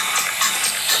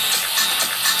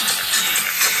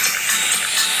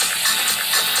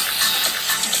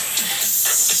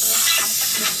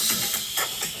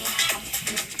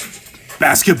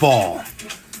Basketball.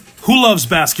 Who loves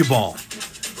basketball?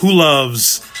 Who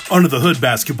loves under the hood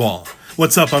basketball?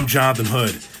 What's up? I'm Jonathan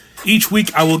Hood. Each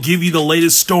week I will give you the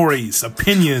latest stories,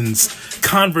 opinions,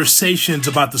 conversations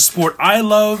about the sport I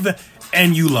love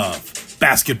and you love,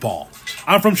 basketball.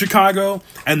 I'm from Chicago,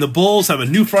 and the Bulls have a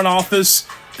new front office.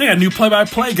 They got a new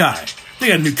play-by-play guy. They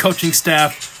got a new coaching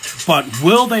staff. But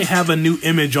will they have a new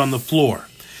image on the floor?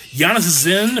 Giannis is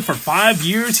in for 5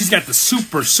 years. He's got the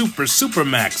super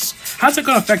max. How's that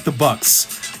going to affect the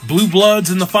Bucks? Blue Bloods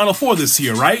in the Final Four this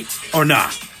year, right? Or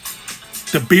not?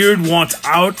 The Beard wants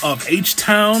out of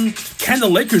H-Town. Can the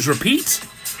Lakers repeat?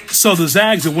 So the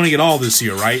Zags are winning it all this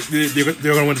year, right? They're going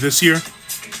to win it this year?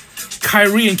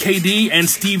 Kyrie and KD and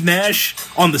Steve Nash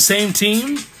on the same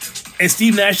team? And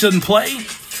Steve Nash doesn't play?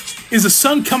 Is the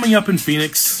sun coming up in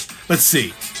Phoenix? Let's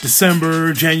see.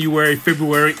 December, January,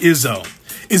 February, Izzo.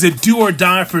 Is it do or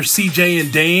die for CJ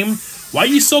and Dame? Why are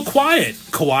you so quiet?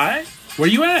 Kawhi? Where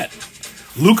you at?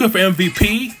 Luka for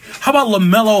MVP? How about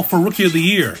LaMelo for Rookie of the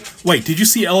Year? Wait, did you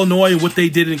see Illinois and what they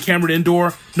did in Cameron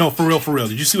Indoor? No, for real.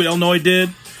 Did you see what Illinois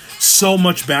did? So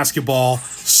much basketball,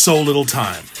 so little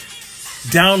time.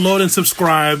 Download and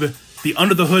subscribe the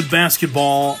Under the Hood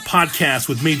Basketball podcast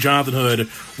with me, Jonathan Hood,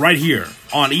 right here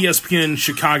on ESPN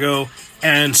Chicago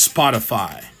and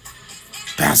Spotify.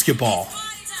 Basketball.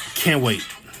 Can't wait.